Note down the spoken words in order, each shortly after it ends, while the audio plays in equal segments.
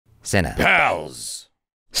CinePals.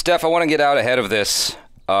 Steph, I want to get out ahead of this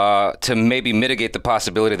to maybe mitigate the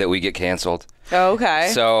possibility that we get canceled.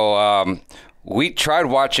 Okay. So we tried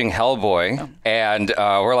watching Hellboy, and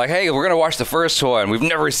we're like, hey, we're going to watch the first one. We've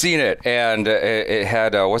never seen it. And it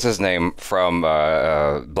had, what's his name from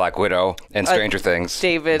Black Widow and Stranger Things?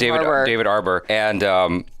 David Harbour. David Harbour. And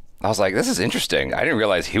I was like, this is interesting. I didn't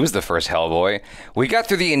realize he was the first Hellboy. We got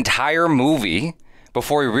through the entire movie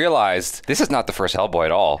before we realized this is not the first Hellboy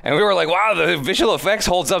at all. And we were like, wow, the visual effects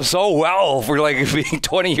holds up so well for like being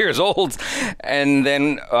 20 years old. And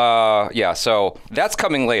then, so that's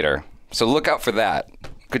coming later. So look out for that.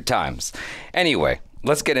 Good times. Anyway,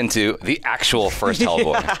 let's get into the actual first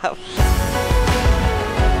Hellboy. Yeah.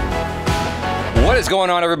 What is going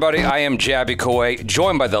on, everybody? I am Jaby Steph,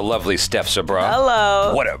 joined by the lovely Steph Sabra.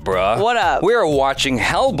 Hello. What up, bruh? What up? We are watching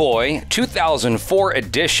Hellboy 2004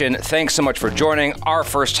 edition. Thanks so much for joining. Our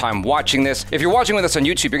first time watching this. If you're watching with us on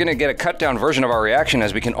YouTube, you're going to get a cut-down version of our reaction,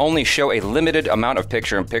 as we can only show a limited amount of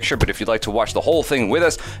picture-in-picture. But if you'd like to watch the whole thing with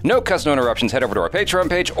us, no cuts, no interruptions, head over to our Patreon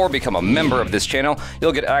page or become a member of this channel.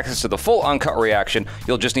 You'll get access to the full uncut reaction.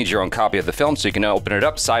 You'll just need your own copy of the film, so you can open it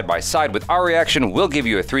up side by side with our reaction. We'll give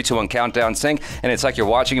you a 3, 2, 1 countdown sync, and it's like you're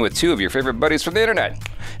watching it with two of your favorite buddies from the internet.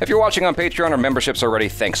 If you're watching on Patreon or memberships already,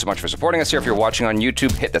 thanks so much for supporting us here. If you're watching on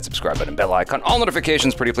YouTube, hit that subscribe button, bell icon, all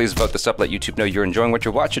notifications. Pretty please vote this up. Let YouTube know you're enjoying what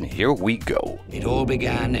you're watching. Here we go. It all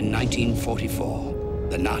began in 1944.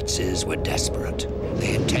 The Nazis were desperate.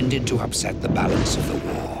 They intended to upset the balance of the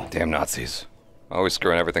war. Damn Nazis. Always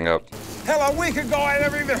screwing everything up. Hell, a week ago I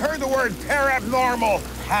never even heard the word parabnormal.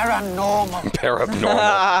 Paranormal.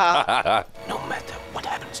 Paranormal. No matter what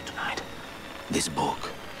happens tonight, this book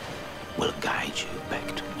will guide you back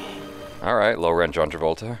to me. All right, low rent John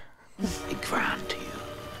Travolta. I grant to you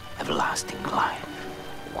everlasting life,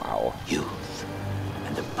 Wow. youth,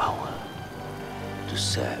 and the power to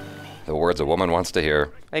serve me. The words a woman wants to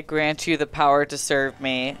hear. I grant you the power to serve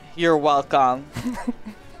me. You're welcome.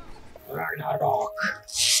 That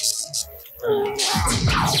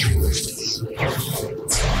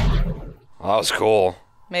was cool.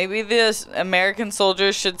 Maybe the American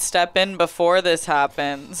soldiers should step in before this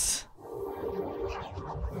happens.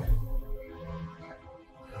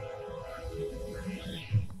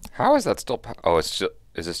 How is that still? Oh, it's still.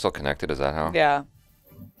 Is it still connected? Is that how? Yeah.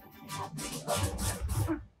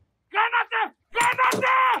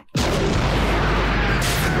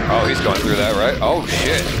 Oh, he's going through that, right? Oh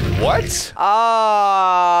shit! What?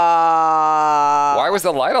 Why was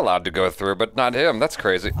the light allowed to go through, but not him? That's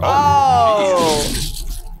crazy. Oh. Jeez.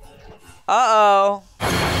 Uh-oh.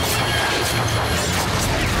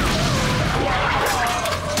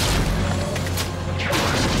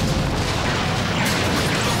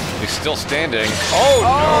 He's still standing. Oh,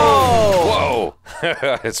 no!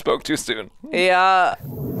 Whoa! It spoke too soon. Yeah.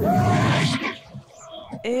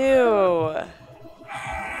 Ew.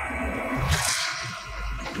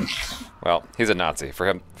 Well, he's a Nazi. For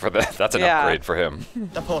him, that's an upgrade for him.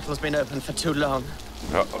 The portal's been open for too long.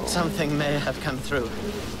 Uh-oh. Something may have come through.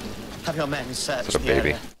 Have your men search It's a the baby.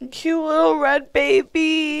 area. Cute little red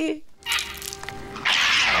baby.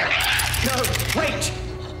 No, wait!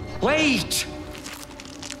 Wait!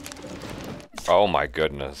 Oh my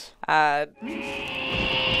goodness. Add.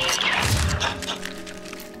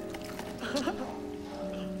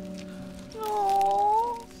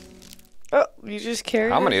 Oh, you just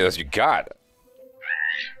carried How it? many of those you got?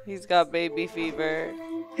 He's got baby fever.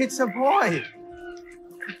 It's a boy.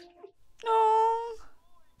 No.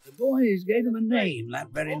 The boys gave him a name that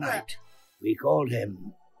very night. We called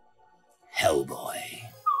him Hellboy.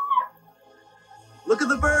 Look at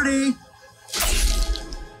the birdie.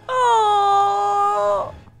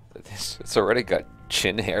 Oh. It's already got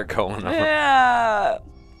chin hair going on. Yeah.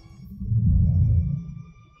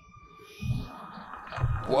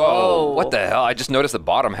 Whoa, what the hell? I just noticed the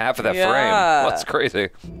bottom half of that frame. That's crazy.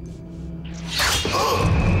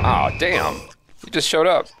 Oh, damn. You just showed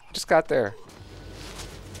up. Just got there.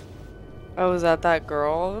 Oh, is that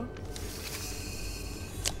girl?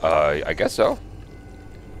 I guess so.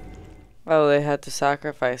 Oh, they had to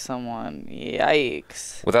sacrifice someone.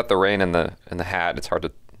 Yikes. Without the rain and the hat, it's hard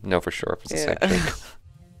to know for sure if it's the same chick.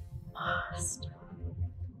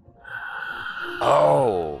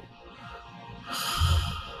 Oh.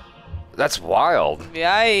 That's wild.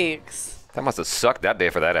 Yikes. That must have sucked that day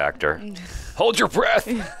for that actor. Hold your breath.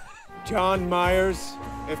 John Myers,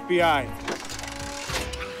 FBI.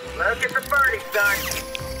 Look at the birdie, son.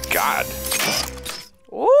 God.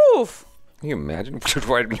 Oof. Can you imagine?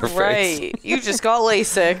 Right in your face. Right. You just got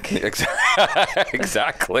LASIK.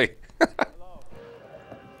 Exactly.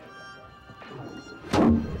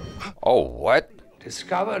 Oh, what?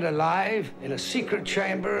 Discovered alive in a secret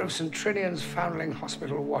chamber of St. Trinian's Foundling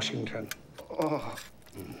Hospital, Washington. Oh,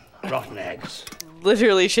 rotten eggs.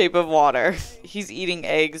 Literally Shape of Water. He's eating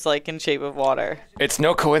eggs like in Shape of Water. It's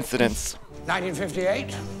no coincidence.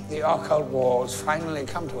 1958, the occult wars finally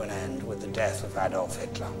come to an end with the death of Adolf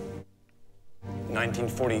Hitler.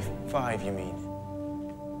 1945, you mean?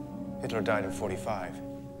 Hitler died in 45.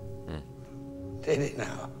 Did he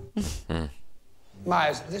now?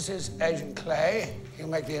 Myers, this is Agent Clay. He'll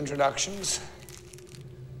make the introductions.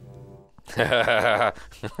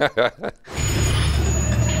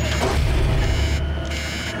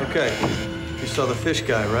 Okay, you saw the fish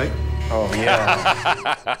guy, right? Oh,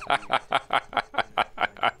 yeah.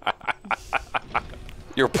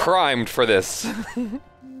 You're primed for this.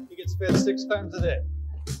 He gets fed 6 times a day.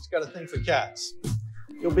 He's got a thing for cats.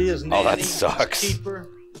 You'll be his nanny, Oh, that sucks. his keeper.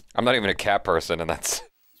 I'm not even a cat person, and that's...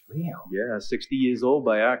 Yeah, 60 years old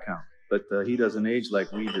by our count, but he doesn't age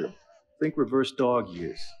like we do. Think reverse dog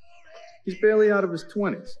years. He's barely out of his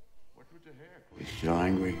 20s. You still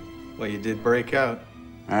angry? Well, you did break out.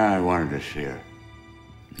 I wanted to share.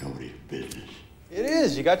 Nobody's business. It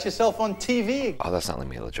is. You got yourself on TV. Oh, that's not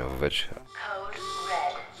Mila Jovovich. Code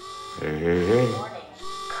red. Hey. Warning.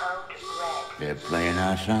 Code red. They're playing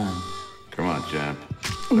our song. Come on, champ.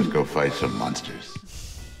 Let's go fight some monsters.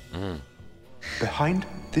 Behind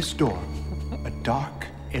this door, a dark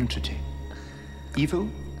entity. Evil,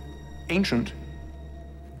 ancient,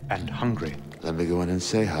 and hungry. Let me go in and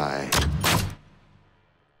say hi. I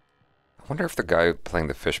wonder if the guy playing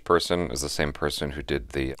the fish person is the same person who did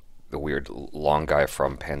the weird long guy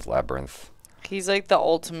from Pan's Labyrinth. He's like the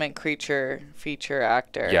ultimate creature feature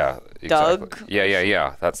actor. Yeah, exactly. Doug?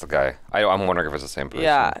 Yeah. That's the guy. I'm wondering if it's the same person.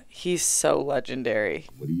 Yeah, he's so legendary.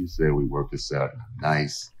 What do you say we work this out?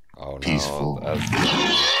 Nice. Oh, no. Peaceful.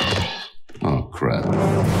 Oh, crap.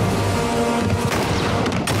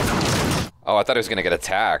 Oh, I thought he was going to get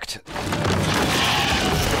attacked.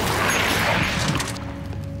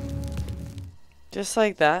 Just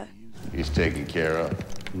like that. He's taken care of.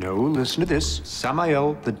 No, listen to this.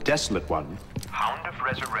 Samael, the Desolate One. Hound of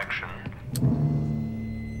Resurrection.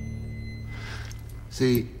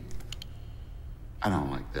 See, I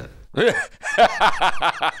don't like that.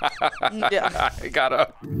 Yeah. I got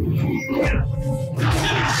up.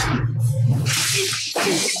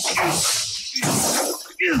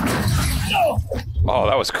 Oh,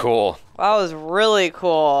 that was cool. That was really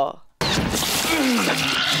cool.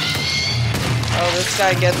 Oh, this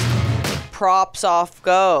guy gets props off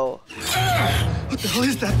go. What the hell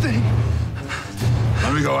is that thing?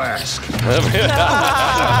 Let me go ask.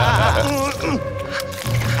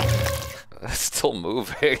 It's still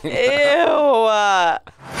moving. Ew.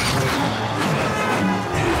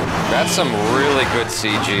 That's some really good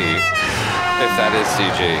CG. If that is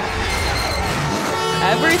CG.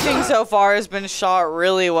 Everything so far has been shot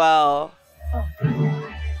really well.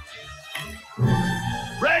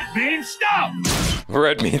 Red means stop!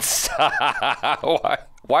 Red means stop.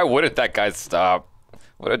 Why wouldn't that guy stop?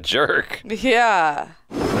 What a jerk. Yeah.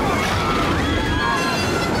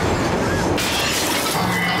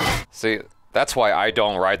 See, that's why I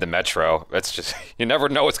don't ride the metro. It's just, you never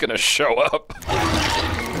know what's gonna show up.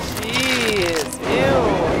 Jeez, ew.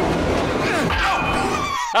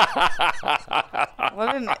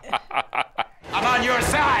 What an... I'm on your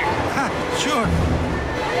side! Sure.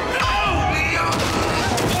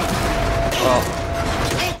 Well,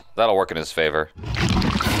 that'll work in his favor.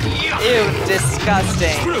 Ew,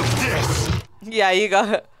 disgusting. Screw this! Yeah, you got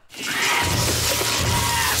it.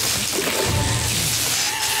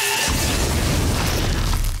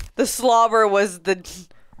 The slobber was the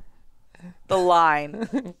line.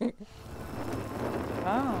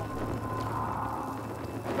 Oh.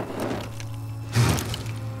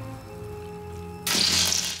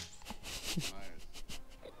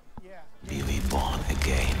 Be reborn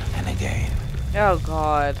again and again. Oh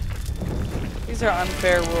God. These are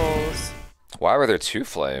unfair rules. Why were there 2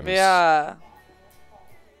 flames? Yeah.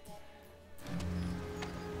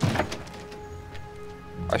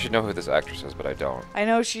 I should know who this actress is, but I don't. I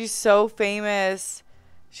know she's so famous.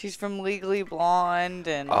 She's from Legally Blonde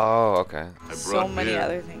and Oh, okay. so many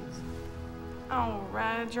other things. Oh,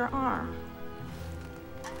 Rad, your arm.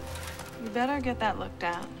 You better get that looked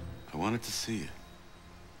at. I wanted to see you.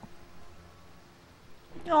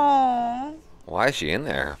 Aww. Why is she in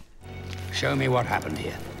there? Show me what happened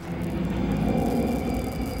here.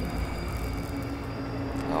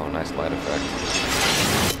 Oh, nice light effect.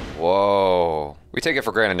 Whoa. We take it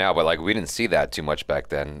for granted now, but like we didn't see that too much back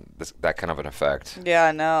then. That kind of an effect. Yeah,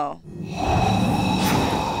 I know.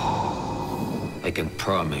 I can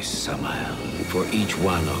promise, Samael, For each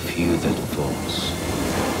one of you that falls,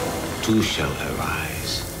 two shall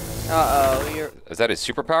arise. Uh-oh, you're... Is that his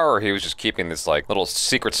superpower, or he was just keeping this, like, little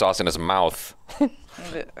secret sauce in his mouth?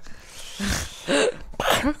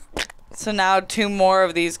 So now 2 more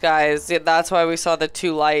of these guys. Yeah, that's why we saw the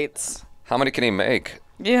 2 lights. How many can he make?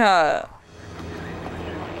 Yeah.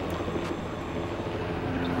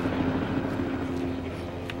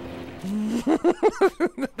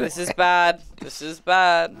 This is bad. This is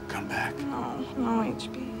bad. Come back. No,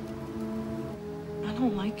 HB. I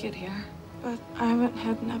don't like it here, but I haven't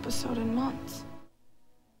had an episode in months.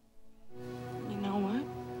 You know what?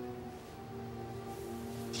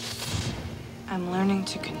 I'm learning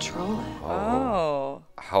to control it. Oh.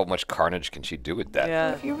 How much carnage can she do with that?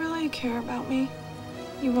 Yeah. If you really care about me,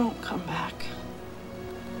 you won't come back.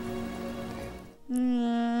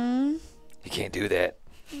 Mm. You can't do that.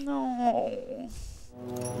 No.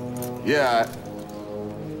 Yeah,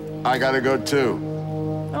 I gotta go too.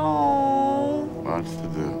 No. Lots to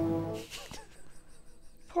do.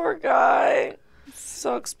 Poor guy.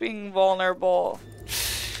 Sucks being vulnerable.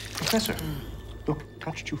 Professor, look,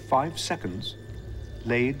 touched you 5 seconds,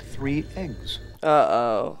 laid 3 eggs.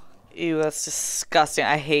 Uh-oh. Ew, that's disgusting.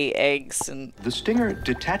 I hate eggs and... The stinger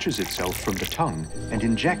detaches itself from the tongue and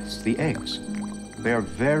injects the eggs. They are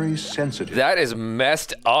very sensitive. That is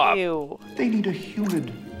messed up. Ew. They need a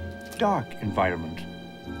humid, dark environment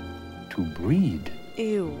to breed.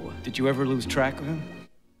 Ew. Did you ever lose track of him?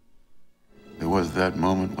 There was that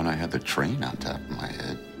moment when I had the train on top of my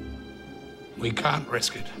head. We can't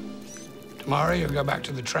risk it. Tomorrow you'll go back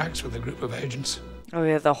to the tracks with a group of agents. Oh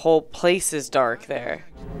yeah, the whole place is dark there.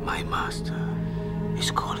 My master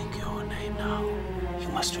is calling your name now. You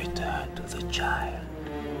must return to the child.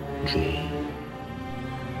 Dream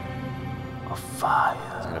of fire.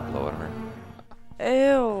 He's gonna blow at her.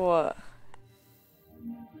 Ew.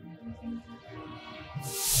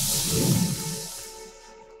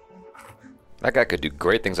 That guy could do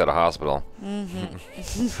great things at a hospital.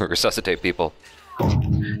 Mm-hmm. Resuscitate people.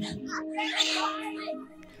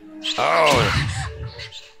 Oh!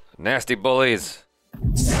 Nasty bullies.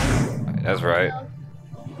 That's right.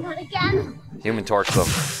 Not again. Human Torch them.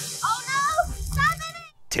 Oh no! Stop it!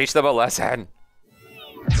 Teach them a lesson.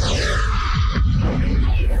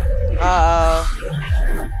 Uh-oh.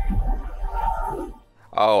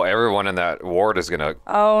 Oh, everyone in that ward is gonna...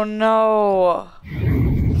 Oh no.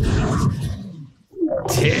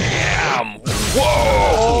 Damn!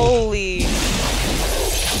 Whoa! Holy.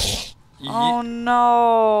 Oh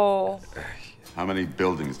no. How many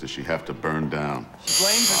buildings does she have to burn down? She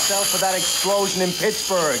blames herself for that explosion in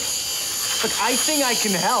Pittsburgh. But I think I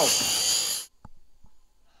can help.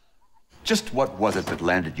 Just what was it that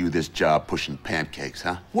landed you this job pushing pancakes,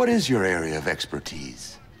 huh? What is your area of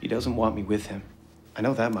expertise? He doesn't want me with him. I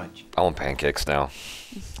know that much. I want pancakes now.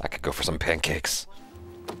 I could go for some pancakes.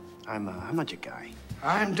 I'm not your guy.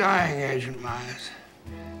 I'm dying, Agent Myers.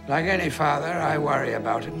 Like any father, I worry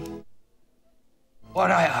about him.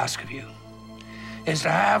 What I ask of you is to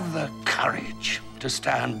have the courage to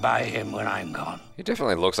stand by him when I'm gone. He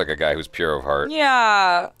definitely looks like a guy who's pure of heart.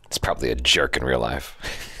 Yeah. It's probably a jerk in real life.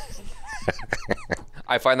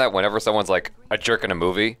 I find that whenever someone's like a jerk in a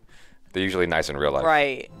movie, they're usually nice in real life.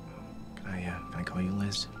 Right. Can I call you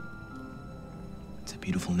Liz? It's a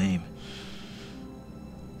beautiful name.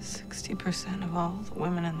 60% of all the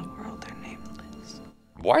women in the world are named Liz.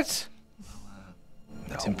 What?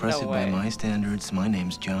 That's impressive by my standards. My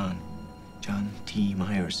name's John. John T.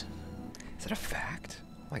 Myers. Is that a fact?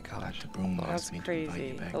 Oh my God. The broom That's asked me to invite crazy.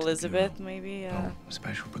 you back to the Elizabeth, bureau. maybe? Yeah. No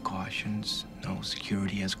special precautions, no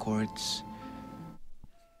security escorts.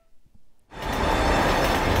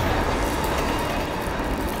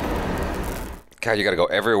 God, you gotta go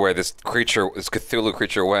everywhere this creature, this Cthulhu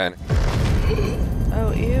creature went.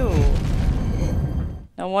 Oh, ew.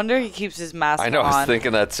 No wonder he keeps his mask on. I know, I was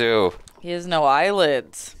thinking that too. He has no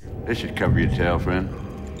eyelids. This should cover your tail, friend.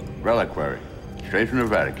 Reliquary. Straight from the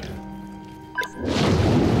Vatican.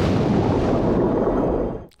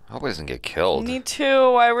 I hope he doesn't get killed. Me too.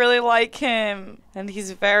 I really like him. And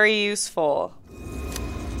he's very useful.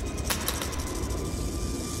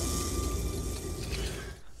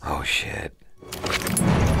 Oh, shit.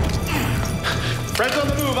 Fred's on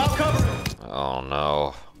the move. I'll cover it. Oh,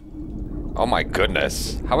 no. Oh, my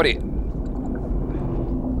goodness. How many...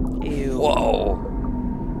 Ew. Whoa.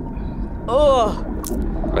 Ugh.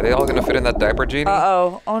 Are they all gonna fit in that diaper, Genie?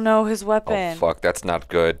 Uh-oh. Oh, no, his weapon. Oh, fuck. That's not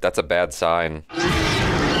good. That's a bad sign.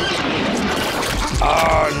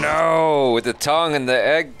 Oh, no. With the tongue and the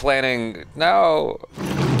egg planting. No.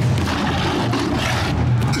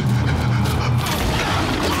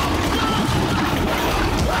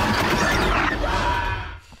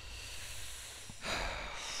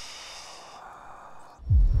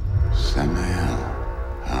 Samael,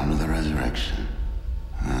 Arm of the Resurrection.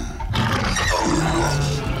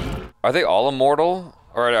 Are they all immortal?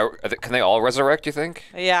 Or can they all resurrect, you think?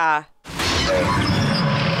 Yeah.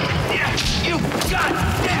 You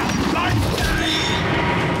goddamn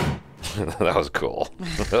That was cool.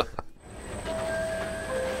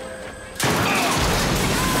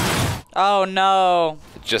 Oh no.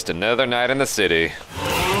 Just another night in the city.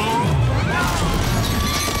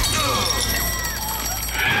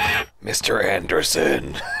 Mr.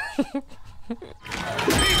 Anderson.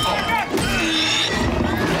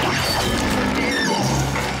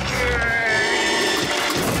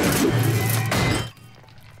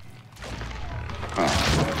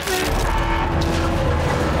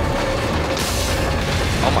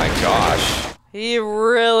 Oh my gosh. He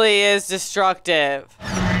really is destructive.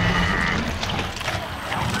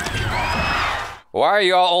 Why are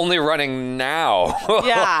y'all only running now?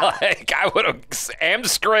 Yeah. Like, I would have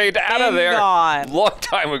am-scrayed out of there a long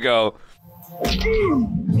time ago.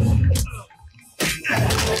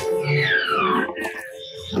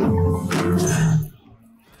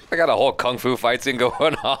 I got a whole kung fu fight scene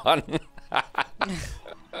going on.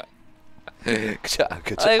 Good job,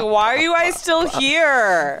 good job. Like, why are you guys still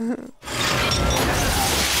here?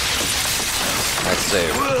 Nice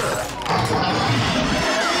save.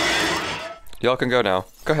 Y'all can go now.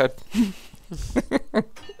 Go ahead. Somebody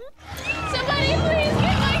please get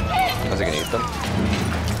my kid! Is he gonna eat them?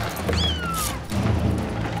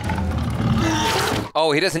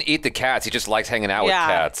 Oh, he doesn't eat the cats. He just likes hanging out with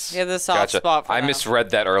cats. Yeah, the soft spot for I them.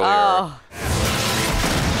 misread that earlier. Oh.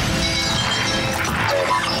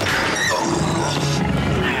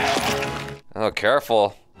 Oh,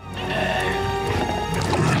 careful.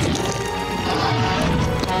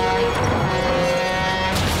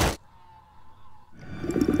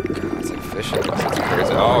 God, it's like fishing. That's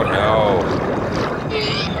crazy. Oh, no.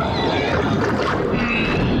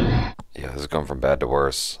 Yeah, this is going from bad to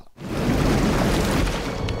worse.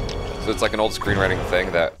 So it's like an old screenwriting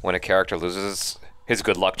thing that when a character loses his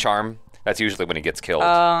good luck charm, that's usually when he gets killed.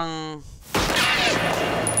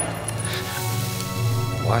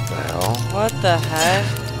 What the hell? What the heck?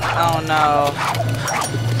 Oh no.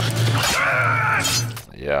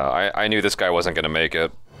 Yeah, I knew this guy wasn't gonna make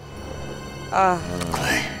it.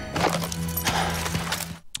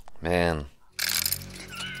 Man.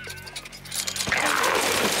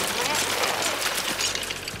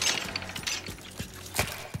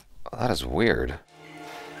 That is weird.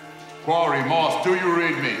 Quarry Moss, do you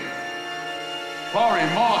read me? Quarry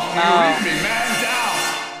Moss, do you read me? Man down!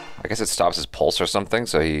 I guess it stops his pulse or something,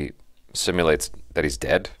 so he simulates that he's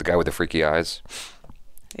dead. The guy with the freaky eyes.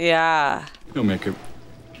 Yeah. You'll make it.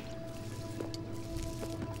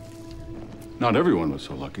 Not everyone was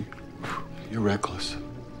so lucky. You're reckless.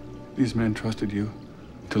 These men trusted you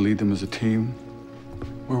to lead them as a team.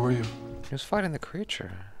 Where were you? He was fighting the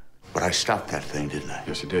creature. But I stopped that thing, didn't I?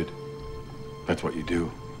 Yes, you did. That's what you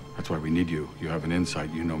do. That's why we need you. You have an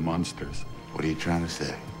insight. You know monsters. What are you trying to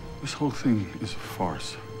say? This whole thing is a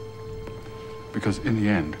farce. Because in the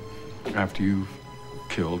end, after you've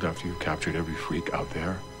captured every freak out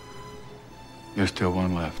there, there's still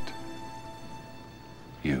one left.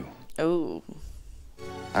 You. Oh.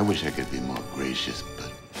 I wish I could be more gracious,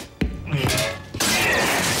 but...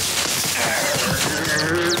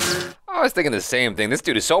 I was thinking the same thing. This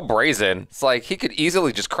dude is so brazen. It's like he could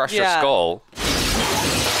easily just crush your skull.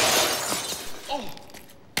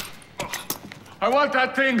 I want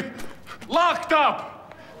that thing locked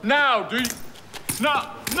up. Now, do you...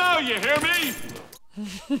 No, you hear me?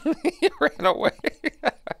 He ran away.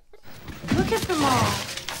 Look at them all.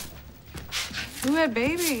 Who had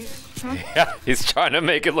babies? Huh? Yeah, he's trying to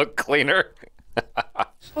make it look cleaner.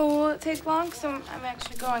 Well, will it take long? Because I'm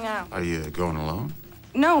actually going out. Are you going alone?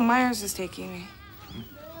 No, Myers is taking me.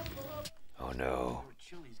 Oh, no.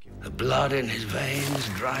 The blood in his veins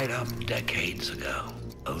dried up decades ago.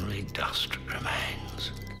 Only dust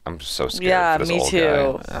remains. I'm so scared for this old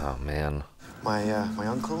too. guy. Oh, man. My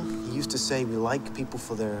uncle, he used to say we like people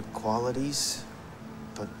for their qualities,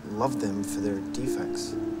 but love them for their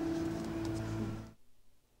defects.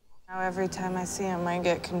 Now every time I see him, I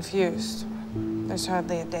get confused. There's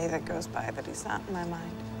hardly a day that goes by that he's not in my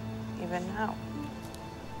mind, even now.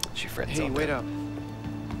 She friends Hey, wait up.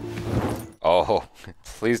 Oh,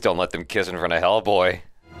 please don't let them kiss in front of Hellboy.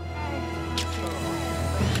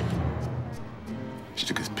 She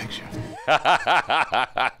took his picture.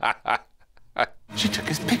 She took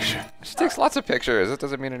his picture. She takes lots of pictures. It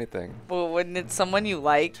doesn't mean anything. Well, when it's someone you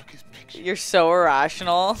like, you're so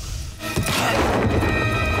irrational.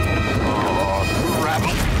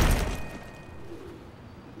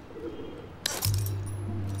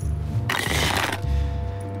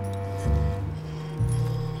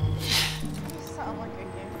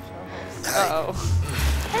 Uh-oh.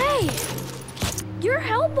 Hey! You're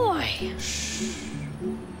Hellboy.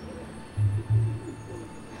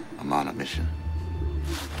 I'm on a mission.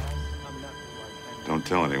 Don't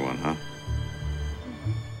tell anyone, huh?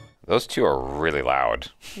 Those two are really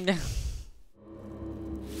loud. Yeah.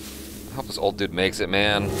 I hope this old dude makes it,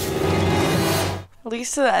 man. At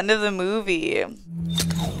least to the end of the movie.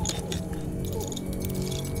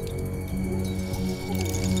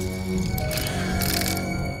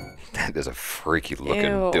 That is a freaky looking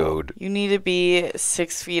Ew. dude. You need to be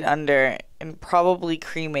 6 feet under and probably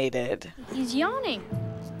cremated. He's yawning.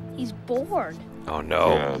 He's bored. Oh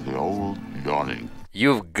no. Yeah, the old yawning.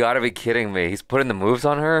 You've got to be kidding me. He's putting the moves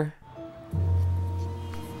on her?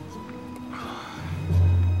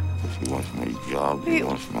 He wants my job. He Wait,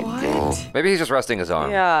 wants my what? gold. Maybe he's just resting his arm.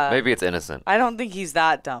 Yeah. Maybe it's innocent. I don't think he's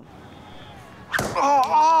that dumb.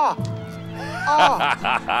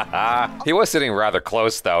 He was sitting rather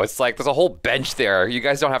close, though. It's like there's a whole bench there. You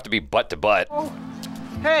guys don't have to be butt to butt.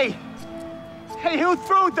 Hey! Hey, who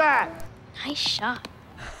threw that? Nice shot.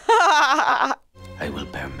 I will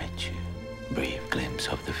permit you a brief glimpse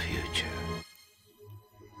of the future.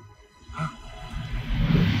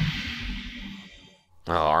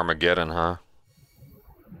 Oh, Armageddon, huh?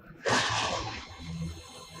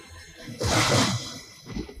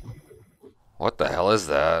 What the hell is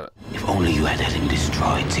that? If only you had him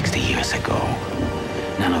destroyed 60 years ago,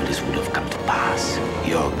 none of this would have come to pass.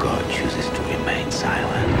 Your God chooses to remain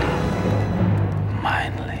silent.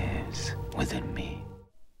 Mine lives within me.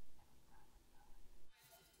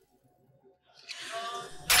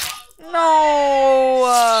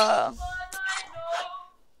 No!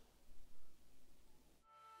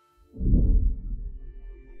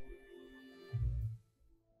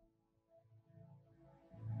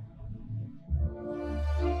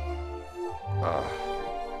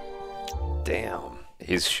 Damn.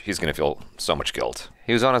 He's gonna feel so much guilt.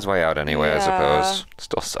 He was on his way out anyway, I suppose.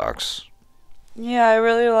 Still sucks. Yeah, I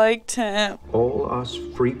really liked him. All us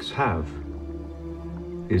freaks have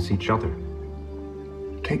is each other.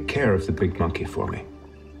 Take care of the big monkey for me,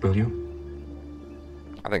 will you?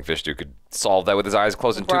 I think Fishtu could solve that with his eyes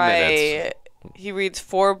closed in 2 minutes. He reads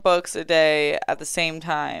 4 books a day at the same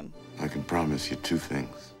time. I can promise you 2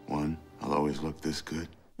 things. 1, I'll always look this good.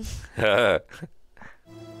 And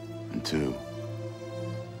 2,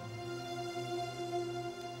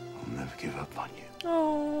 I'll never give up on you.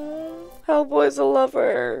 Oh, Hellboy's a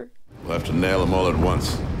lover. We'll have to nail them all at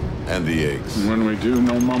once. And the eggs. And when we do,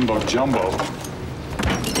 no mumbo jumbo.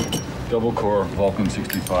 Double core, Vulcan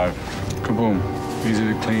 65. Kaboom. Easy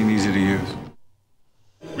to clean, easy to use.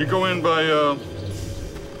 We go in by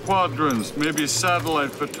quadrants, maybe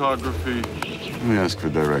satellite photography. Let me ask for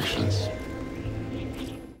directions.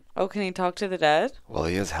 Oh, can he talk to the dead? Well,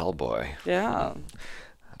 he is Hellboy. Yeah.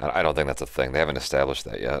 I don't think that's a thing. They haven't established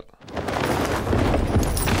that yet.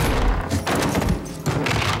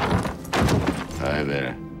 Hi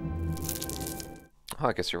there. Oh,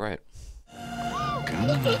 I guess you're right.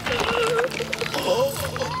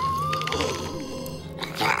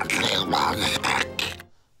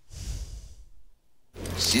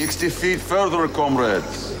 60 feet further,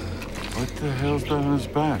 comrades. What the hell's that on his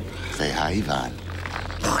back? Say hi, Ivan.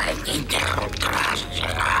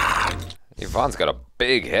 Yvonne's got a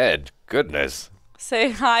big head. Goodness.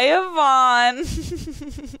 Say hi, Yvonne.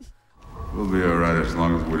 We'll be all right as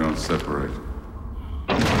long as we don't separate.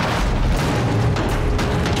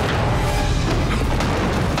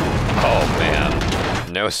 Oh,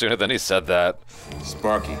 man. No sooner than he said that.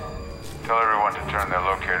 Sparky. Tell everyone to turn their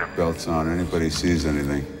locator Belts on. Anybody sees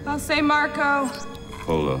anything, I'll say Marco.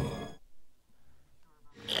 pull up.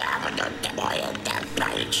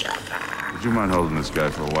 Would you mind holding this guy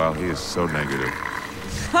for a while? He is so negative.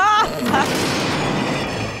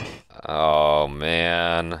 Oh,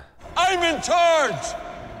 man. I'm in charge!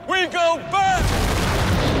 We go back!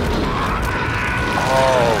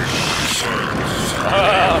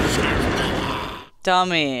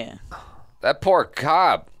 Dummy. That poor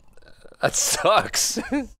cop. That sucks.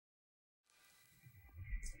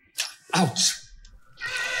 Ouch!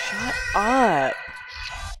 Shut up.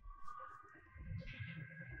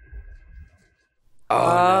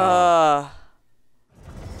 Oh,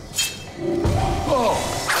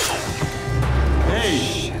 Hey!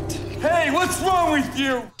 Shit. Hey, what's wrong with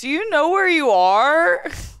you? Do you know where you are?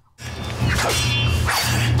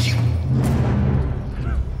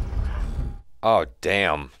 Oh,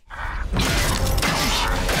 damn.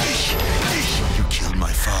 You killed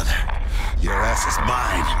my father. Your ass is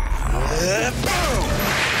mine.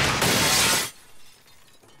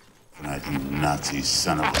 Tonight, you Nazi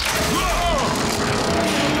son of a...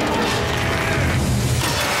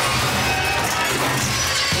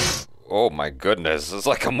 Oh my goodness, it's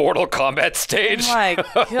like a Mortal Kombat stage. Oh my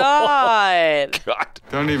God. God.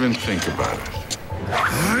 Don't even think about it.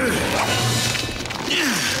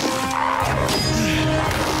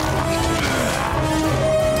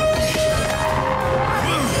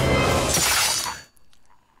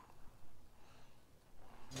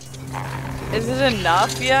 Is it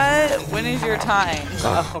enough yet? When is your time?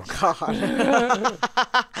 Oh, God.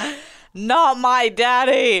 Not my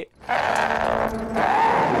daddy.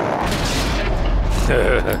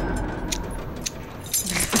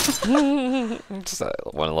 Just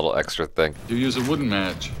one little extra thing. You use a wooden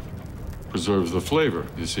match. Preserves the flavor,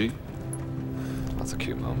 you see? That's a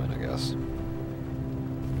cute moment, I guess.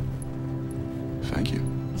 Thank you.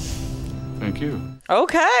 Thank you.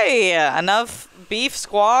 Okay, enough beef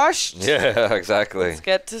squashed. Yeah, exactly. Let's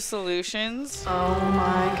get to solutions. Oh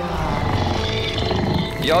my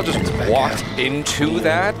God. Y'all just walked into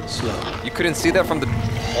that? You couldn't see that from the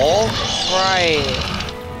hall? Right.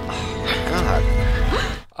 Oh, God.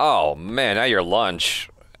 Oh, man, now your lunch.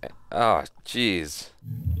 Oh, jeez.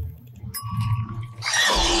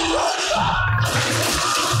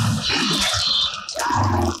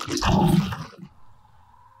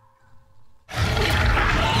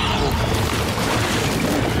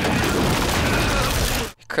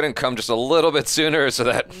 Couldn't come just a little bit sooner so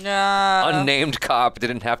that unnamed cop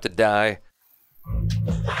didn't have to die.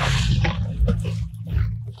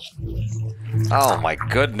 Oh my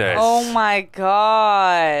goodness. Oh my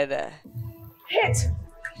God. Hit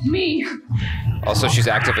me. Also, she's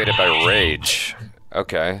activated by rage.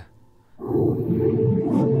 Okay.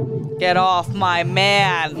 Get off my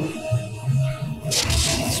man.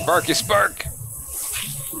 Sparky Spark.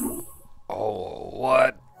 Oh,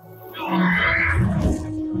 what?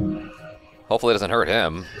 Hopefully it doesn't hurt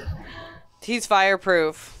him. He's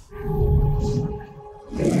fireproof.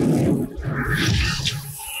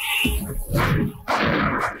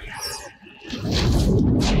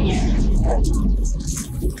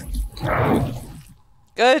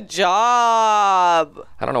 Good job.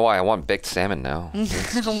 I don't know why I want baked salmon now.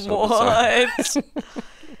 What?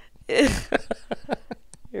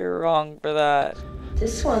 You're wrong for that.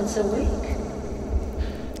 This one's awake.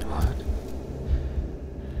 What?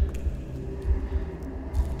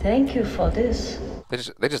 Thank you for this.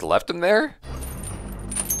 They just left him there?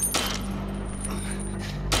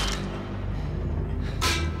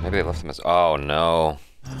 Maybe they left him as. Oh no.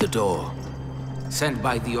 The door, sent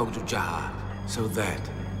by the Ogdrujaha, so that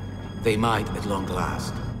they might at long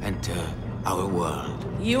last enter our world.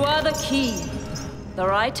 You are the key, the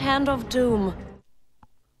right hand of doom.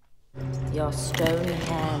 Your stone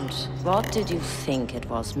hand. What did you think it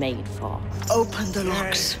was made for? Open the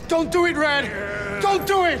locks. Don't do it, Red! Don't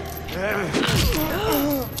do it!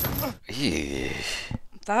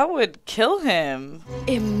 That would kill him.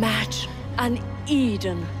 Imagine an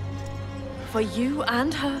Eden for you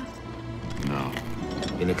and her. No.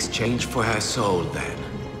 In exchange for her soul, then.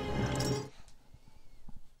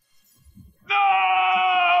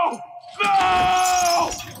 No!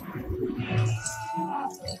 No!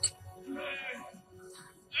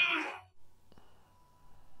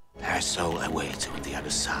 Her soul awaits on the other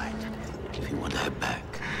side. If you want her back,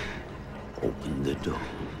 open the door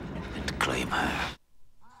and claim her.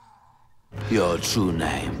 Your true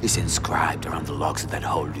name is inscribed around the locks that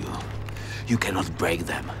hold you. You cannot break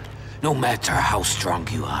them, no matter how strong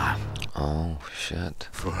you are. Oh, shit.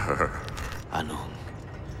 For her. Anung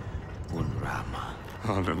Unrama.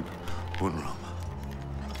 Anung Unrama.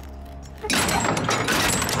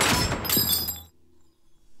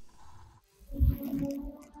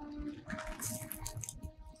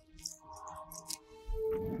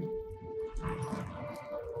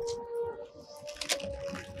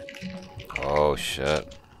 Oh,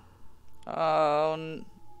 shit. Oh.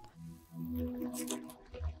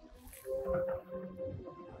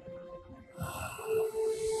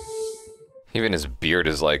 Even his beard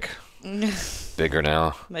is like bigger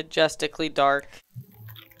now. Majestically dark.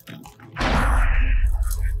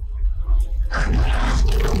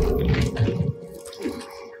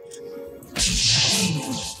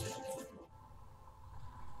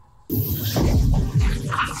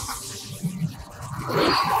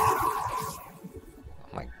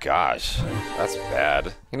 Gosh, that's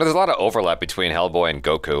bad. You know, there's a lot of overlap between Hellboy and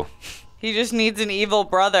Goku. He just needs an evil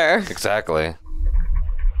brother. Exactly.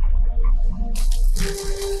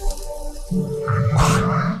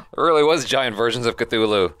 It really was giant versions of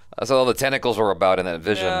Cthulhu. That's what all the tentacles were about in that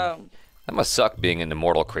vision. Yeah. That must suck being an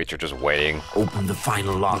immortal creature just waiting. Open the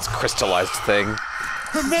final lock. This crystallized thing.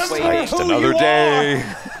 Remember Just who another you day.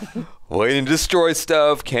 are. Waiting to destroy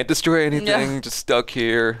stuff. Can't destroy anything. Just stuck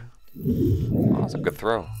here. Oh, that's a good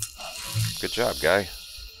throw. Good job, guy.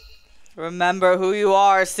 Remember who you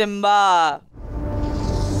are, Simba.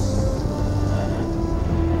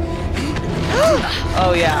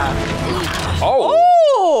 Oh, yeah.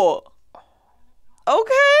 Oh!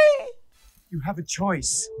 Okay. You have a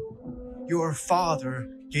choice. Your father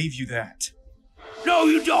gave you that. No,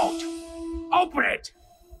 you don't. Open it.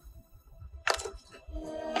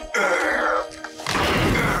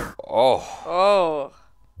 Oh. Oh.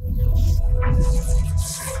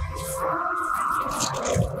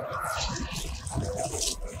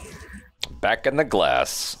 Back in the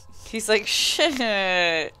glass. He's like,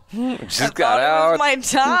 shit. Just got out. My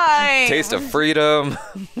time. Taste of freedom.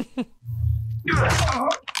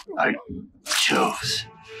 I chose.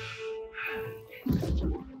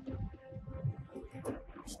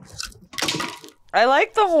 I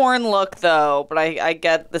like the horn look though, but I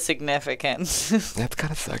get the significance. That's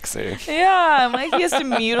kind of sexy. Yeah, I'm like, he has to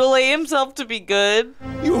mutilate himself to be good.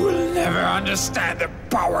 You will never understand the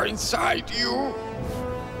power inside you.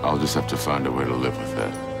 I'll just have to find a way to live with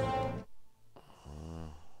that.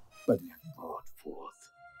 But you brought forth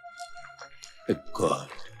the god.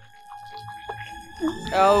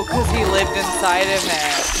 Oh, because he lived inside of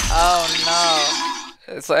him. Oh,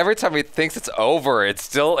 So every time he thinks it's over, it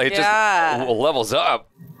just levels up.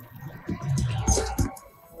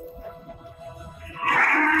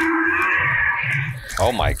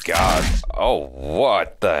 Oh my god. Oh,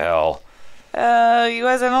 what the hell? no. You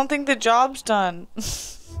guys, I don't think the job's done.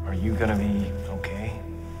 Are you gonna be okay?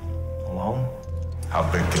 Alone? How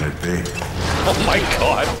big can it be? Oh my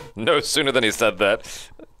god. No sooner than he said that.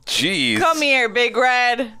 Jeez. Come here, Big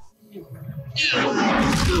Red.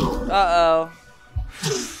 Uh-oh.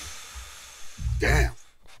 Damn.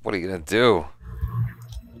 What are you gonna do?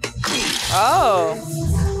 Oh.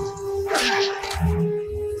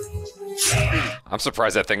 I'm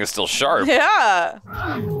surprised that thing is still sharp. Yeah.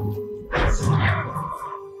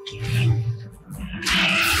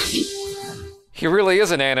 He really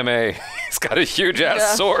is an anime. He's got a huge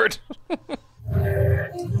ass sword.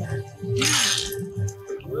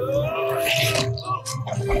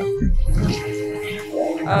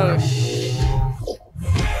 Oh,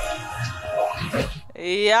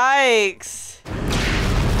 yikes.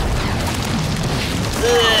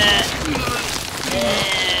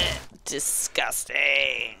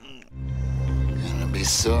 Disgusting. Gonna be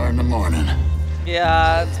sore in the morning.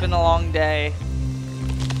 Yeah, it's been a long day.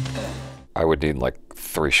 I would need like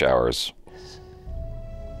 3 showers.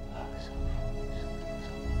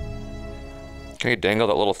 Can you dangle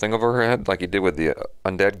that little thing over her head like you did with the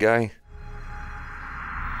undead guy?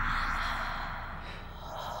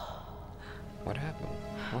 What happened?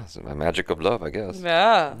 Well, it's a magic of love, I guess.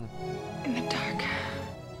 Yeah. In the dark,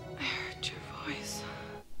 I heard your voice.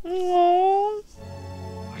 Aww.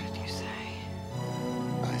 What did you say?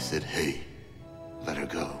 I said, hey, let her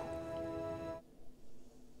go.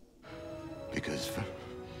 Because for her,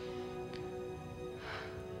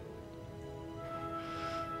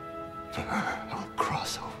 I'll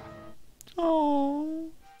cross over.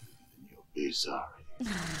 Oh. You'll be sorry.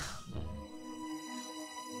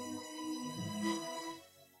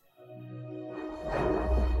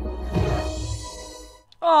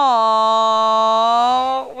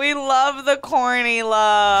 Aww. We love the corny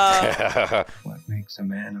love. What makes a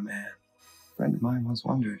man a man? A friend of mine once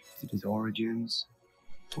wondered if it his origins,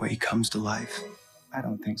 the way he comes to life. I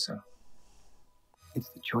don't think so. It's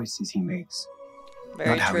the choices he makes.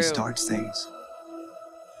 Very Not how he true. starts things,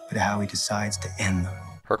 but how he decides to end them.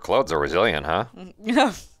 Her clothes are resilient, huh?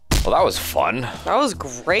 Yeah. Well, that was fun. That was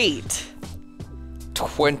great.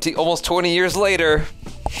 Almost 20 years later.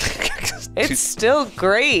 It's still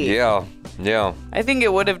great. Yeah, yeah. I think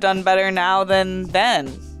it would have done better now than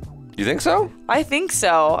then. You think so? I think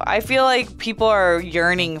so. I feel like people are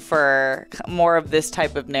yearning for more of this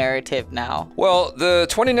type of narrative now. Well, the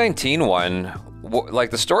 2019 one,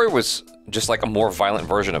 like the story was just like a more violent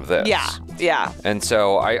version of this. Yeah, yeah. And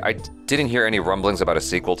so I didn't hear any rumblings about a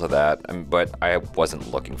sequel to that, but I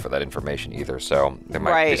wasn't looking for that information either. So there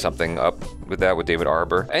might be something up with that with David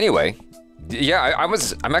Arbor. Anyway, yeah,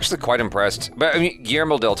 I'm actually quite impressed. But I mean,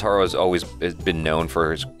 Guillermo del Toro has been known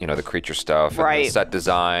for his, the creature stuff, and the set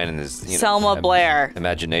design, and his Selma Blair.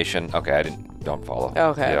 Imagination. Okay, don't follow.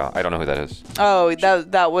 Okay. Yeah, I don't know who that is. Oh,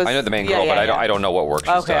 that was. I know the main girl, but I don't know what work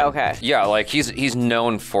she's done. Okay. Yeah, like he's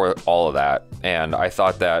known for all of that, and I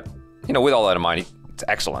thought that, with all that in mind, it's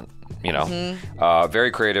excellent.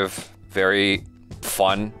 Very creative, very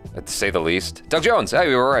fun, to say the least. Doug Jones, hey,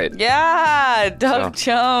 we were right. Yeah, Doug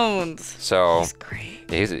Jones. So he's great.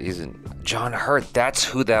 He's in John Hurt. That's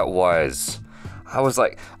who that was. I was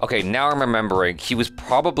like, okay, now I'm remembering. He was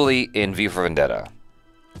probably in V for Vendetta.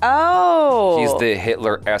 Oh. He's the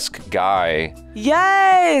Hitler-esque guy.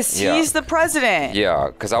 Yes, Yeah. he's the president. Yeah,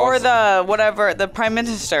 because Or the prime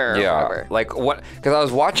minister. Or whatever. like what? Because I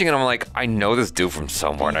was watching it, I'm like, I know this dude from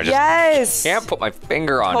somewhere, and I just can't put my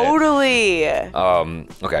finger on it. Totally.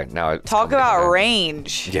 Okay, now it's Talk coming about together.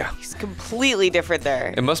 range. Yeah. He's completely different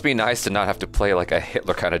there. It must be nice to not have to play like a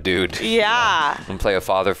Hitler kind of dude. Yeah. And play a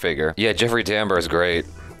father figure. Yeah, Jeffrey Tambor is great.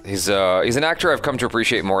 He's an actor I've come to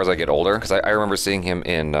appreciate more as I get older, because I remember seeing him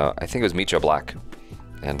in I think it was Meet Joe Black.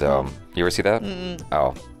 And you ever see that? Mm-mm.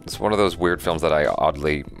 Oh, it's one of those weird films that I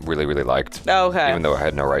oddly really, really liked. Okay. Even though I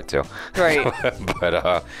had no right to. Right. But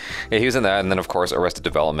yeah, he was in that, and then of course Arrested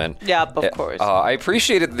Development. Yep, of course. I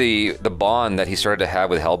appreciated the bond that he started to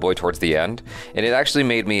have with Hellboy towards the end, and it actually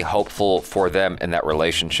made me hopeful for them in that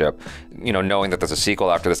relationship. You know, knowing that there's a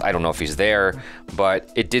sequel after this, I don't know if he's there,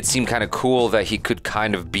 but it did seem kind of cool that he could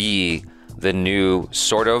kind of be the new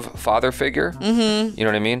sort of father figure. Mm-hmm. You know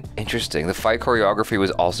what I mean? Interesting. The fight choreography was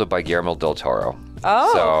also by Guillermo del Toro.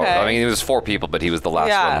 Oh, so, okay. I mean, it was 4 people, but he was the last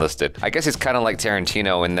Yeah. one listed. I guess he's kind of like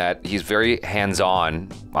Tarantino in that he's very hands-on,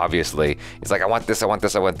 obviously. He's like, I want this, I want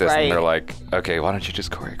this, I want this. Right. And they're like, okay, why don't you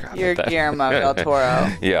just choreograph You're it then? Guillermo del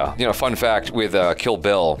Toro. Yeah. You know, fun fact, with Kill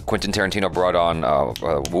Bill, Quentin Tarantino brought on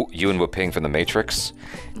Ewan Wu-Ping from The Matrix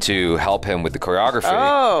to help him with the choreography.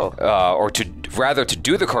 Oh. Or to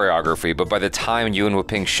do the choreography, but by the time Ewan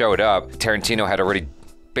Wu-Ping showed up, Tarantino had already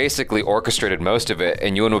basically orchestrated most of it,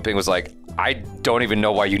 and Ewan Wu-Ping was like, I don't even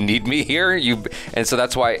know why you need me here. And so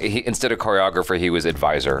that's why instead of choreographer, he was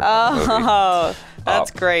advisor. Oh,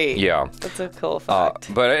 that's great. Yeah. That's a cool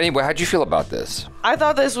fact. But anyway, how'd you feel about this? I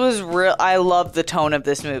thought this was real. I love the tone of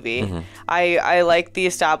this movie. Mm-hmm. I like the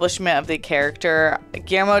establishment of the character.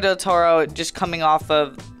 Guillermo del Toro just coming off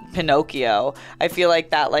of Pinocchio. I feel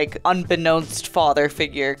like that unbeknownst father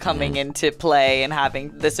figure coming into play and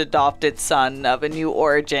having this adopted son of a new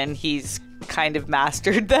origin. He's kind of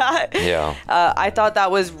mastered that. Yeah. I thought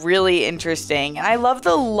that was really interesting. And I love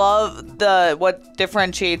what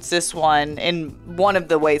differentiates this one, in one of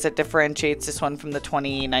the ways that differentiates this one from the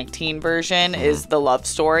 2019 version is the love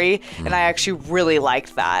story. And I actually really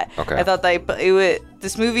liked that. Okay. I thought that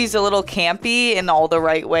this movie's a little campy in all the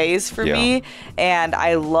right ways for me. And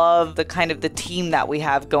I love the kind of the team that we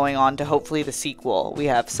have going on to hopefully the sequel. We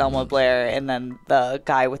have Selma Blair and then the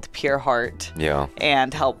guy with the pure heart. Yeah.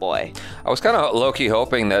 And Hellboy. I was kind of low-key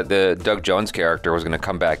hoping that the Doug Jones character was going to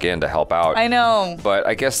come back in to help out. I know. But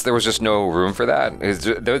I guess there was just no room for that.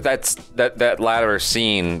 That latter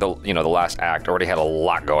scene, the last act, already had a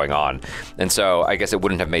lot going on. And so I guess it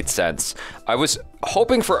wouldn't have made sense. I was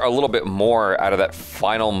hoping for a little bit more out of that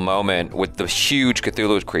final moment with the huge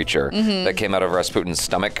Cthulhu creature that came out of Rasputin's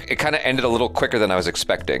stomach. It kind of ended a little quicker than I was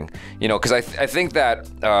expecting. You know, because I think that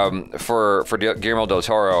for Guillermo del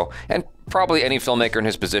Toro, and probably any filmmaker in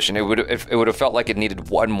his position, it would have felt like it needed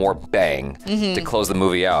one more bang to close the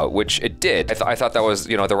movie out, which it did. I thought that was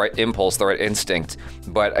the right impulse, the right instinct,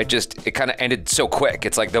 but it kind of ended so quick.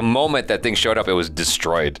 It's like the moment that thing showed up, it was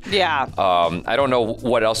destroyed. Yeah. I don't know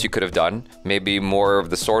what else you could have done. Maybe more of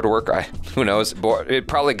the sword work. Who knows? But it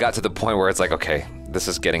probably got to the point where it's like, okay, this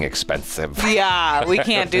is getting expensive. Yeah, we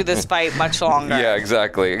can't do this fight much longer. Yeah,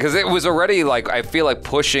 exactly. Because it was already I feel like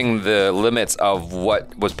pushing the limits of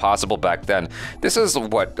what was possible back then. This is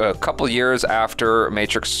a couple years after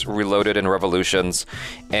Matrix Reloaded and Revolutions,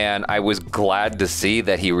 and I was glad to see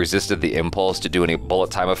that he resisted the impulse to do any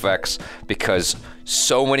bullet time effects, because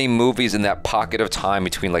so many movies in that pocket of time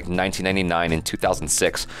between 1999 and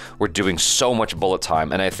 2006 were doing so much bullet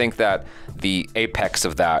time, and I think that the apex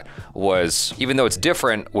of that was, even though it's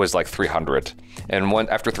different, was 300. And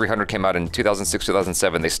after 300 came out in 2006,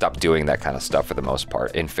 2007, they stopped doing that kind of stuff for the most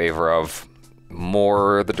part in favor of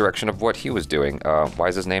more the direction of what he was doing. Why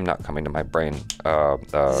is his name not coming to my brain?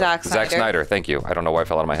 Zack Snyder. Thank you. I don't know why I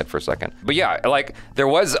fell out of my head for a second. But yeah, there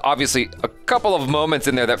was obviously a couple of moments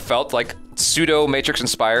in there that felt like pseudo Matrix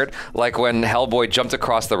inspired, like when Hellboy jumped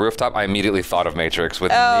across the rooftop. I immediately thought of Matrix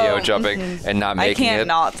with Neo jumping and not making it. I can't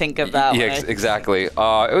not think of that. Yeah, exactly. It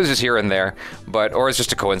was just here and there, or it's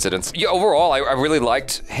just a coincidence. Yeah, overall, I really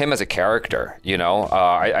liked him as a character.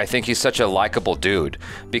 I think he's such a likable dude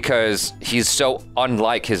because he's so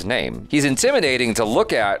unlike his name. He's intimidating to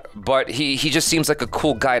look at, but he just seems like a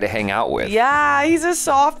cool guy to hang out with. Yeah, he's a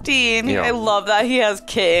softie, and Yeah. I love that he has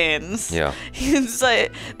kittens. Yeah. He's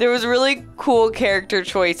there was really cool character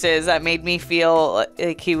choices that made me feel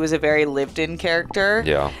like he was a very lived-in character.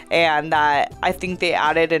 Yeah. And that I think they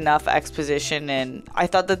added enough exposition, and I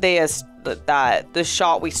thought that that the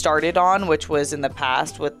shot we started on, which was in the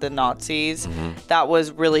past with the Nazis, that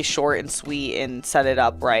was really short and sweet and set it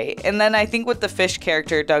up right. And then I think with the fish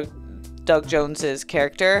character, Doug Jones's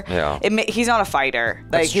character. Yeah. He's not a fighter.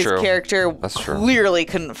 Like That's his true. character That's true. clearly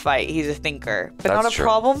couldn't fight. He's a thinker, but That's not a true.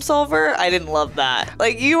 problem solver. I didn't love that.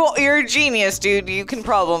 Like you're a genius, dude. You can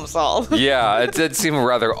problem solve. Yeah, it did seem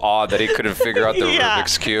rather odd that he couldn't figure out the Yeah.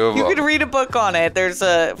 Rubik's Cube. You could read a book on it. There's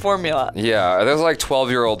a formula. Yeah, there's like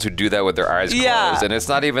 12-year-olds who do that with their eyes closed, Yeah. and it's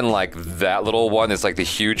not even like that little one. It's like the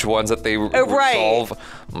huge ones that they Right. solve.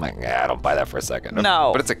 I'm like, I don't buy that for a second.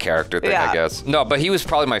 No. But it's a character thing, Yeah. I guess. No, but he was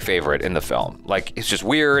probably my favorite in the film. Like, it's just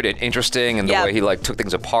weird and interesting, and the Yeah. way he like took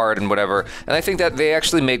things apart and whatever. And I think that they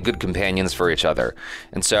actually made good companions for each other.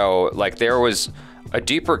 And so, like, there was a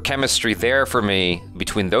deeper chemistry there for me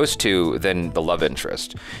between those two than the love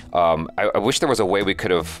interest. I wish there was a way we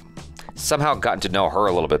could have somehow gotten to know her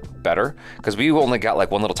a little bit better, because we only got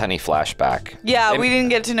like one little tiny flashback. Yeah, And- we didn't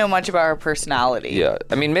get to know much about her personality. Yeah,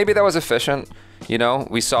 I mean, maybe that was efficient. You know,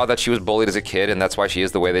 we saw that she was bullied as a kid, and that's why she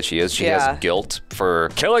is the way that she is. She Yeah. has guilt for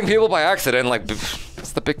killing people by accident. Like,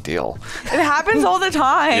 what's the big deal? It happens all the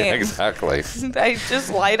time. Yeah, exactly. I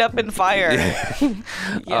just light up in fire.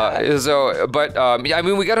 Yeah, I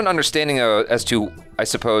mean, we got an understanding as to, I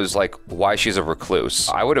suppose, like, why she's a recluse.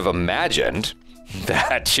 I would have imagined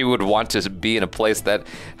that she would want to be in a place that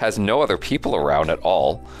has no other people around at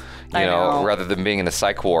all, you know, rather than being in a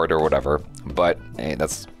psych ward or whatever. But hey,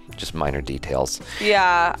 that's just minor details.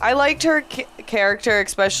 Yeah, I liked her character,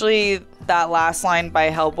 especially that last line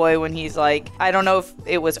by Hellboy when he's like, I don't know if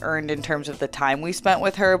it was earned in terms of the time we spent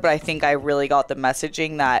with her, but I think I really got the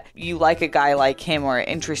messaging that you like a guy like him or it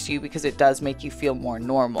interests you because it does make you feel more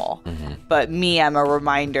normal. But me, I'm a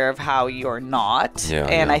reminder of how you're not. Yeah,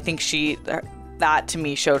 and yeah. I think that to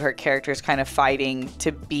me showed her characters kind of fighting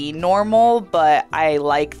to be normal, but I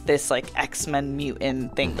like this like X-Men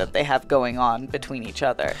mutant thing that they have going on between each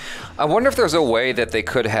other. I wonder if there's a way that they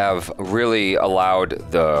could have really allowed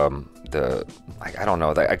the I don't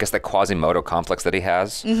know, I guess that Quasimodo complex that he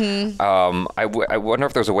has. I wonder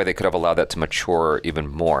if there's a way they could have allowed that to mature even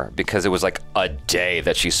more, because it was like a day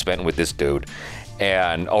that she spent with this dude.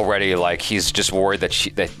 And already, like, he's just worried that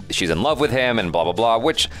she's in love with him and blah, blah, blah,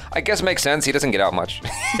 which I guess makes sense. He doesn't get out much,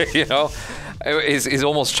 you know? He's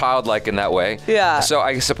almost childlike in that way. Yeah. So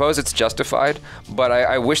I suppose it's justified, but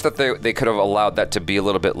I wish that they could have allowed that to be a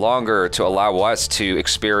little bit longer to allow us to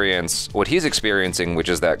experience what he's experiencing, which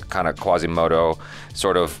is that kind of Quasimodo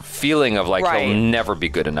sort of feeling of like he'll never be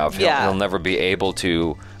good enough. He'll never be able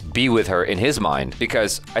to be with her in his mind,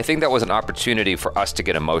 because I think that was an opportunity for us to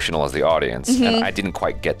get emotional as the audience, and I didn't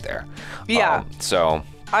quite get there. Yeah. So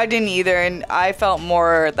I didn't either, and I felt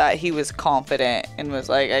more that he was confident and was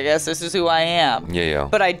like, I guess this is who I am. Yeah.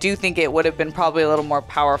 But I do think it would have been probably a little more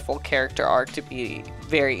powerful character arc to be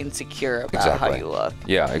very insecure about how you look.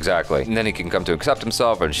 Yeah, exactly. And then he can come to accept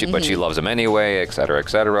himself, and but she loves him anyway, et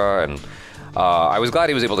cetera, and I was glad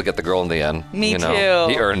he was able to get the girl in the end. Me too.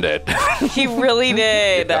 He earned it. He really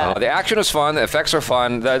did. The action was fun. The effects are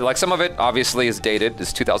fun. Like, some of it obviously is dated.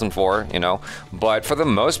 It's 2004, you know. But for the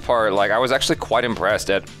most part, like, I was actually quite impressed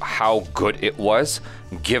at how good it was,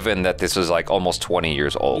 given that this is like almost 20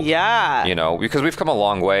 years old. Yeah. You know, because we've come a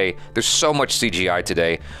long way. There's so much CGI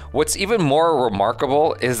today. What's even more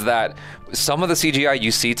remarkable is that some of the CGI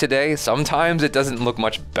you see today, sometimes it doesn't look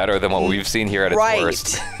much better than what we've seen here at its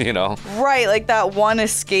worst, you know? Right, like that one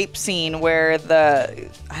escape scene where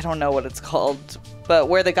I don't know what it's called, but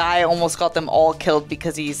where the guy almost got them all killed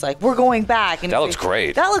because he's like, we're going back. And that looks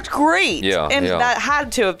great. That looked great. Yeah, and yeah. that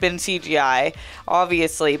had to have been CGI,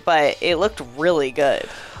 obviously, but it looked really good.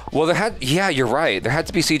 Well, you're right. There had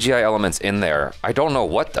to be CGI elements in there. I don't know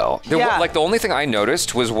what, though. Like, the only thing I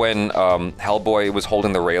noticed was when Hellboy was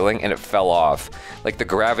holding the railing and it fell off. Like, the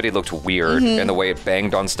gravity looked weird, and the way it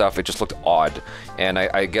banged on stuff, it just looked odd. And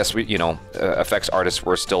I guess, effects artists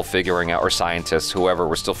were still figuring out, or scientists, whoever,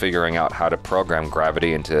 were still figuring out how to program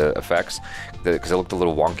gravity into effects, because it looked a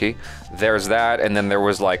little wonky. There's that, and then there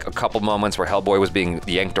was, like, a couple moments where Hellboy was being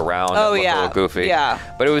yanked around. Oh, and looked yeah. a little goofy. Yeah.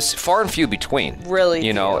 But it was far and few between. Really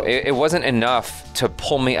You know, it wasn't enough to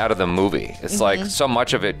pull me out of the movie. It's like so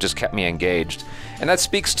much of it just kept me engaged. And that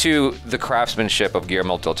speaks to the craftsmanship of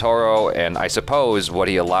Guillermo del Toro, and I suppose what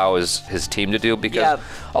he allows his team to do, because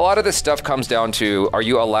a lot of this stuff comes down to, are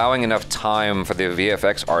you allowing enough time for the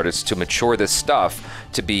VFX artists to mature this stuff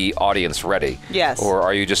to be audience ready? Yes. Or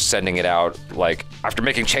are you just sending it out, like, after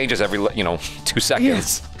making changes every, 2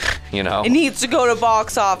 seconds, you know? It needs to go to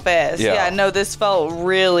box office. Yeah. No, this felt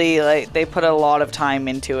really like they put a lot of time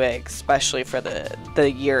into it, especially for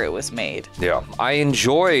the year it was made. Yeah, I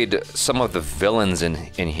enjoyed some of the villains in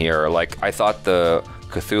here. Like, I thought the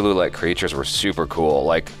Cthulhu-like creatures were super cool.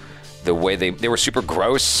 Like, the way they were super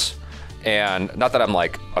gross, And not that I'm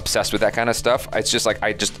like obsessed with that kind of stuff. It's just like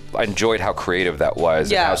I enjoyed how creative that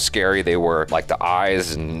was and how scary they were. Like the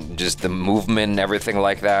eyes and just the movement and everything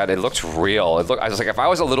like that. It looked real. I was like, if I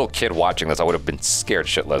was a little kid watching this, I would have been scared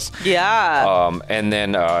shitless. Yeah. And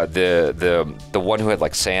then the one who had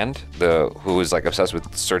like sand, who was like obsessed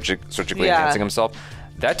with surgically enhancing himself.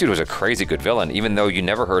 That dude was a crazy good villain, even though you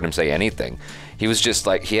never heard him say anything. He was just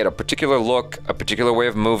like, he had a particular look, a particular way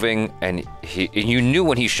of moving, and you knew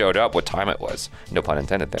when he showed up what time it was. No pun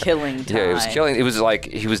intended there. Killing time. Yeah, it was killing. It was like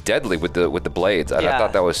he was deadly with the blades. I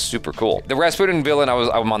thought that was super cool. The Rasputin villain,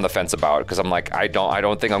 I'm on the fence about because I'm like, I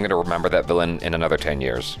don't think I'm gonna remember that villain in another 10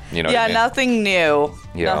 years. You know? What I mean? Nothing new.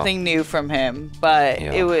 Yeah. Nothing new from him. But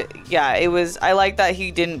it was. I like that he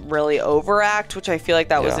didn't really overact, which I feel like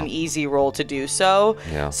that was an easy role to do so.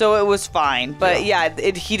 Yeah. So it was fine. But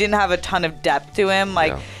he didn't have a ton of depth to him.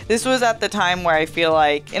 Like this was at the time where I feel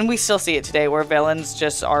like, and we still see it today, where villains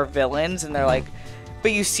just are villains, and they're like,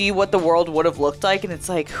 but you see what the world would have looked like, and it's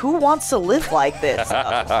like, who wants to live like this?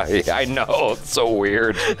 Yeah, I know, it's so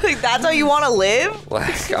weird. Like that's how you want to live?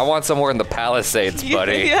 Like I want somewhere in the Palisades,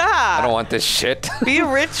 buddy. Yeah. I don't want this shit. Be a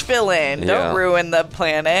rich villain. Don't ruin the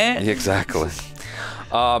planet. Exactly.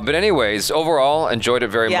 But anyways, overall, enjoyed it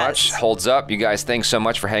very much. Holds up. You guys, thanks so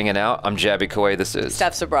much for hanging out. I'm Jaby Steph. This is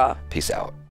Steph Sabra. Peace out.